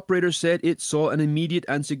System Operator said it saw an immediate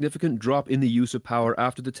and significant drop in the use of power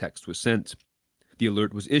after the text was sent. The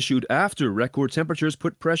alert was issued after record temperatures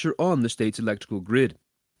put pressure on the state's electrical grid.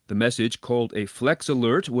 The message, called a flex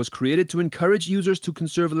alert, was created to encourage users to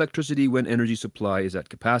conserve electricity when energy supply is at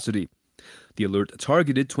capacity. The alert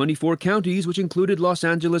targeted 24 counties, which included Los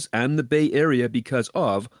Angeles and the Bay Area because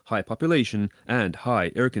of high population and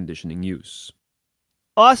high air conditioning use.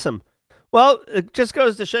 Awesome. Well, it just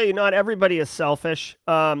goes to show you not everybody is selfish.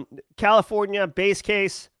 California, base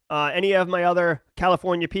case, any of my other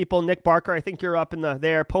California people, Nick Barker, I think you're up in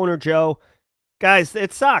there, Poner Joe. Guys,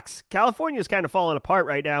 it sucks. California is kind of falling apart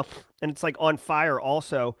right now, and it's like on fire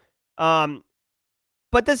also.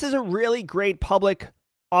 But this is a really great public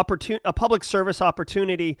service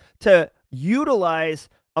opportunity to utilize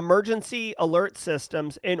emergency alert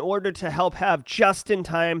systems in order to help have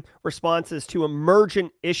just-in-time responses to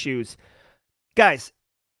emergent issues. Guys,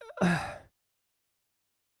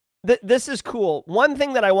 this is cool. One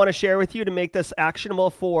thing that I want to share with you to make this actionable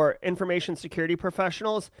for information security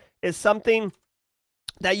professionals is something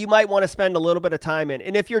that you might want to spend a little bit of time in.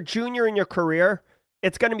 And if you're junior in your career,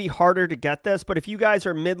 it's going to be harder to get this. But if you guys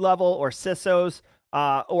are mid-level or CISOs,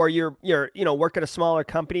 or you're work at a smaller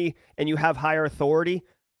company and you have higher authority,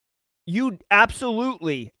 you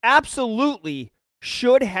absolutely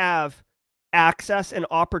should have access and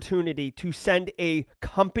opportunity to send a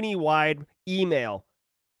company-wide email.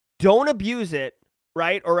 Don't abuse it,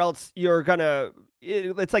 right? Or else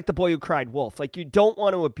it's like the boy who cried wolf. Like, you don't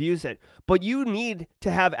want to abuse it, but you need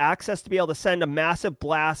to have access to be able to send a massive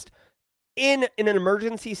blast in an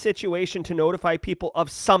emergency situation to notify people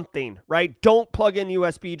of something, right? Don't plug in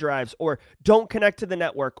USB drives or don't connect to the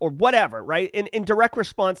network or whatever, right? In direct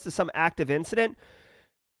response to some active incident.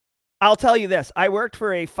 I'll tell you this. I worked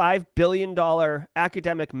for a $5 billion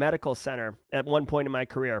academic medical center at one point in my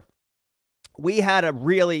career. We had a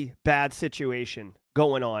really bad situation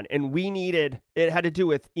going on, and it had to do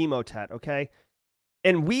with Emotet, okay?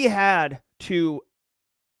 And we had to,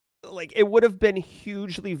 it would have been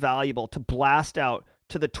hugely valuable to blast out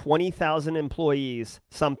to the 20,000 employees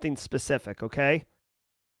something specific, okay?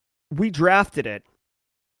 We drafted it.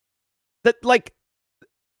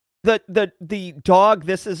 The dog,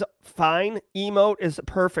 this is fine, emote is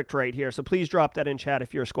perfect right here. So please drop that in chat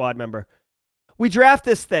if you're a squad member. We draft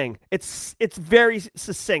this thing. It's very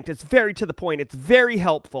succinct. It's very to the point. It's very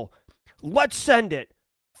helpful. Let's send it.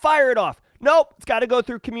 Fire it off. Nope, it's got to go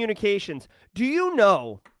through communications. Do you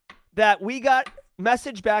know that we got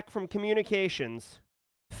message back from communications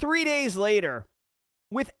 3 days later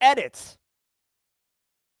with edits?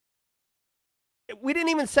 We didn't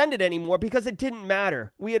even send it anymore because it didn't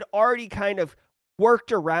matter. We had already kind of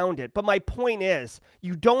worked around it. But my point is,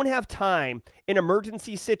 you don't have time in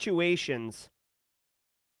emergency situations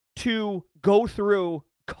to go through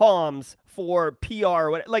comms for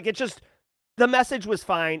PR. The message was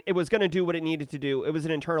fine. It was going to do what it needed to do. It was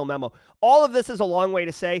an internal memo. All of this is a long way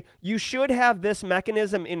to say you should have this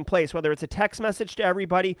mechanism in place, whether it's a text message to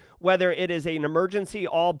everybody, whether it is an emergency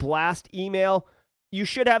all blast email. You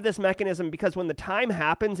should have this mechanism because when the time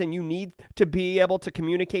happens and you need to be able to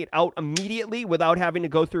communicate out immediately without having to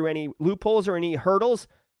go through any loopholes or any hurdles,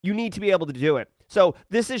 you need to be able to do it. So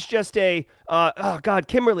this is just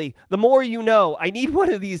Kimberly, the more you know. I need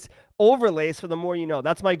one of these overlays for the more you know.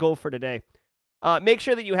 That's my goal for today. Make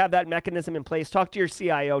sure that you have that mechanism in place. Talk to your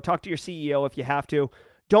CIO, talk to your CEO if you have to.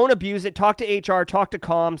 Don't abuse it. Talk to HR, talk to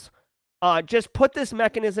comms. Just put this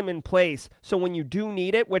mechanism in place so when you do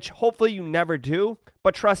need it, which hopefully you never do,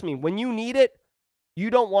 but trust me, when you need it, you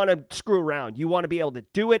don't want to screw around. You want to be able to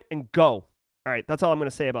do it and go. All right, that's all I'm going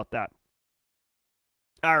to say about that.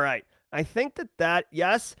 All right, I think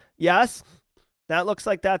yes, that looks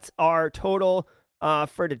like that's our total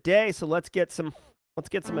for today. So let's get some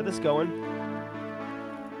of this going.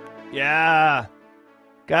 Yeah,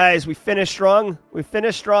 guys, we finished strong.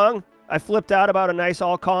 I flipped out about a nice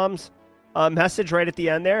all comms message right at the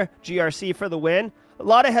end there. GRC for the win. A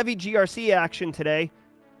lot of heavy GRC action today.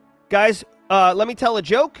 Guys, let me tell a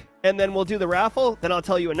joke, and then we'll do the raffle. Then I'll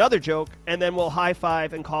tell you another joke, and then we'll high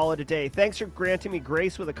five and call it a day. Thanks for granting me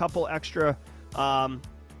grace with a couple extra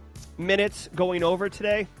minutes going over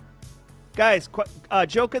today. Guys,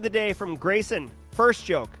 joke of the day from Grayson. First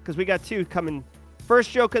joke, because we got two coming.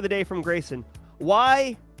 First joke of the day from Grayson.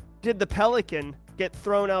 Why did the Pelican get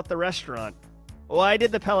thrown out the restaurant? Why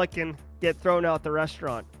did the Pelican get thrown out the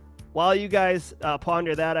restaurant? While you guys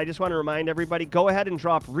ponder that, I just want to remind everybody, go ahead and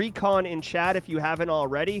drop Recon in chat if you haven't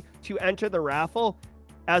already to enter the raffle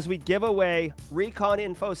as we give away Recon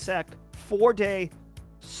InfoSec 4-day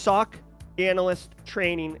SOC analyst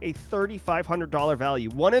training, a $3,500 value.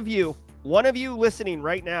 One of you listening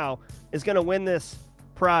right now is going to win this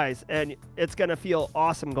prize, and it's going to feel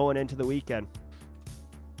awesome going into the weekend.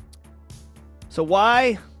 So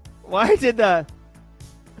why did the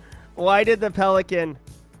Pelican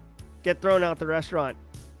get thrown out the restaurant?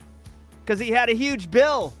 Because he had a huge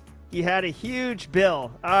bill.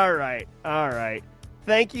 All right.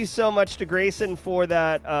 Thank you so much to Grayson for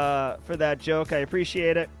that joke. I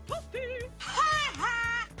appreciate it.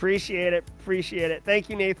 Appreciate it. Thank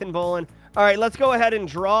you, Nathan Bolin. All right, let's go ahead and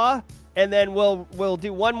draw, and then we'll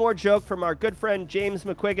do one more joke from our good friend James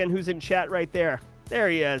McQuiggan, who's in chat right there. There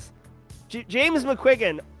he is. James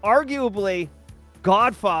McQuiggan, arguably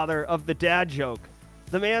godfather of the dad joke.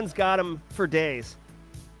 The man's got him for days.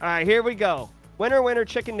 All right, here we go. Winner,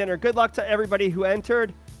 chicken dinner. Good luck to everybody who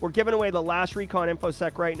entered. We're giving away the last Recon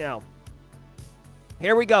InfoSec right now.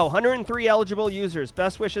 Here we go. 103 eligible users.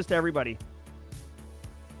 Best wishes to everybody.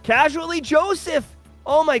 Casually Joseph.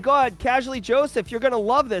 Oh my God, Casually Joseph. You're going to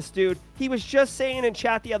love this, dude. He was just saying in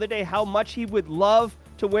chat the other day how much he would love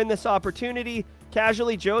to win this opportunity.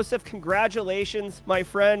 Casually Joseph, congratulations, my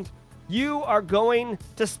friend. You are going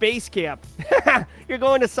to space camp. You're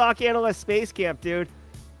going to SOC Analyst Space Camp, dude.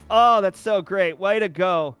 Oh, that's so great. Way to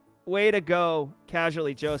go.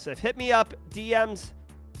 Casually Joseph. Hit me up, DMs.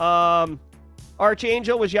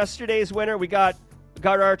 Archangel was yesterday's winner. We got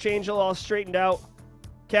Archangel all straightened out.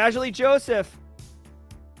 Casually Joseph.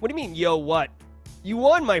 What do you mean, yo, what? You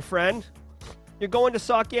won, my friend. You're going to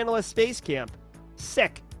SOC Analyst Space Camp.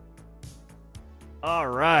 Sick. All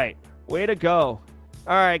right. Way to go.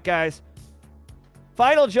 All right, guys.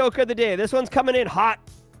 Final joke of the day. This one's coming in hot.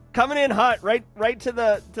 Right to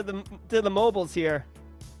the mobiles here.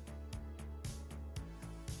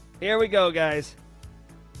 Here we go, guys.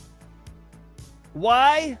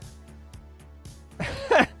 Why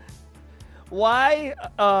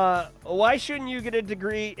shouldn't you get a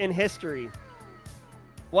degree in history?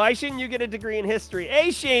 Hey,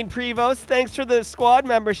 Shane Prevost, thanks for the squad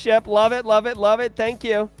membership. Love it. Thank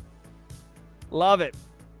you. Love it.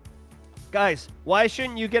 Guys, why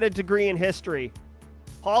shouldn't you get a degree in history?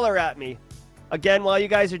 Holler at me. Again, while you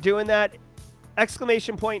guys are doing that,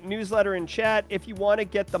 exclamation point newsletter in chat if you want to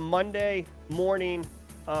get the Monday morning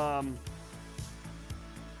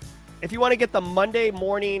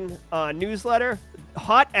newsletter.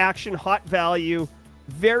 Hot action, hot value,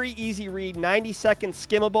 very easy read, 90-second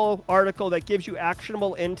skimmable article that gives you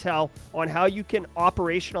actionable intel on how you can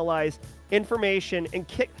operationalize information and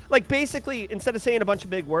basically, instead of saying a bunch of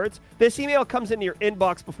big words, this email comes into your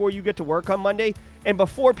inbox before you get to work on Monday, and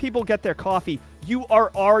before people get their coffee, you are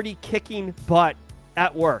already kicking butt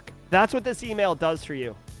at work. That's what this email does for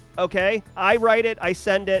you. Okay? I write it, I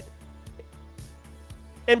send it.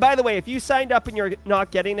 And by the way, if you signed up and you're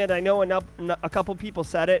not getting it, I know a couple people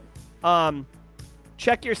said it.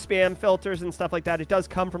 Check your spam filters and stuff like that. It does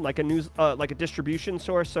come from like a distribution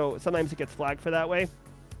source, so sometimes it gets flagged for that way.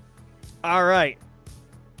 All right.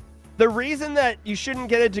 The reason that you shouldn't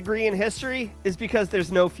get a degree in history is because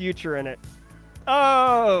there's no future in it.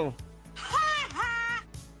 Oh.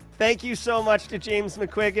 Thank you so much to James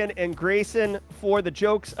McQuiggan and Grayson for the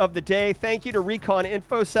jokes of the day. Thank you to Recon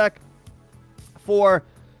InfoSec for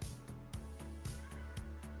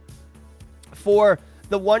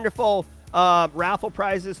the wonderful raffle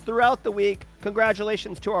prizes throughout the week.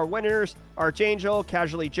 Congratulations to our winners, Archangel,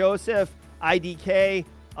 Casually Joseph, IDK.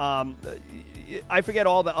 I forget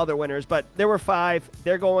all the other winners, but there were 5.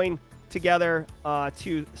 They're going together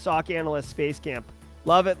to SOC Analyst Space Camp.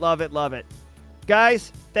 Love it.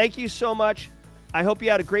 Guys, thank you so much. I hope you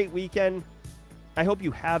had a great weekend. I hope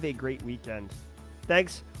you have a great weekend.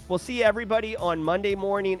 Thanks. We'll see everybody on Monday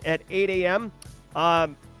morning at 8 a.m.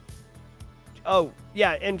 Oh,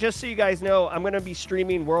 yeah, and just so you guys know, I'm going to be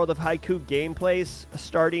streaming World of Haiku gameplays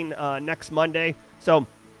starting next Monday. So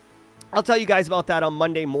I'll tell you guys about that on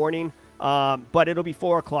Monday morning, but it'll be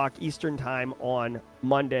 4 o'clock Eastern time on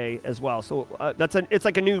Monday as well. So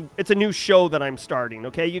it's a new show that I'm starting,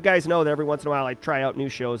 okay? You guys know that every once in a while I try out new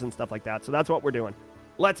shows and stuff like that. So that's what we're doing.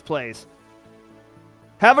 Let's Plays.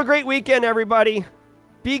 Have a great weekend, everybody.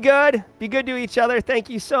 Be good to each other.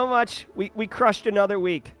 Thank you so much. We crushed another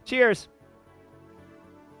week. Cheers.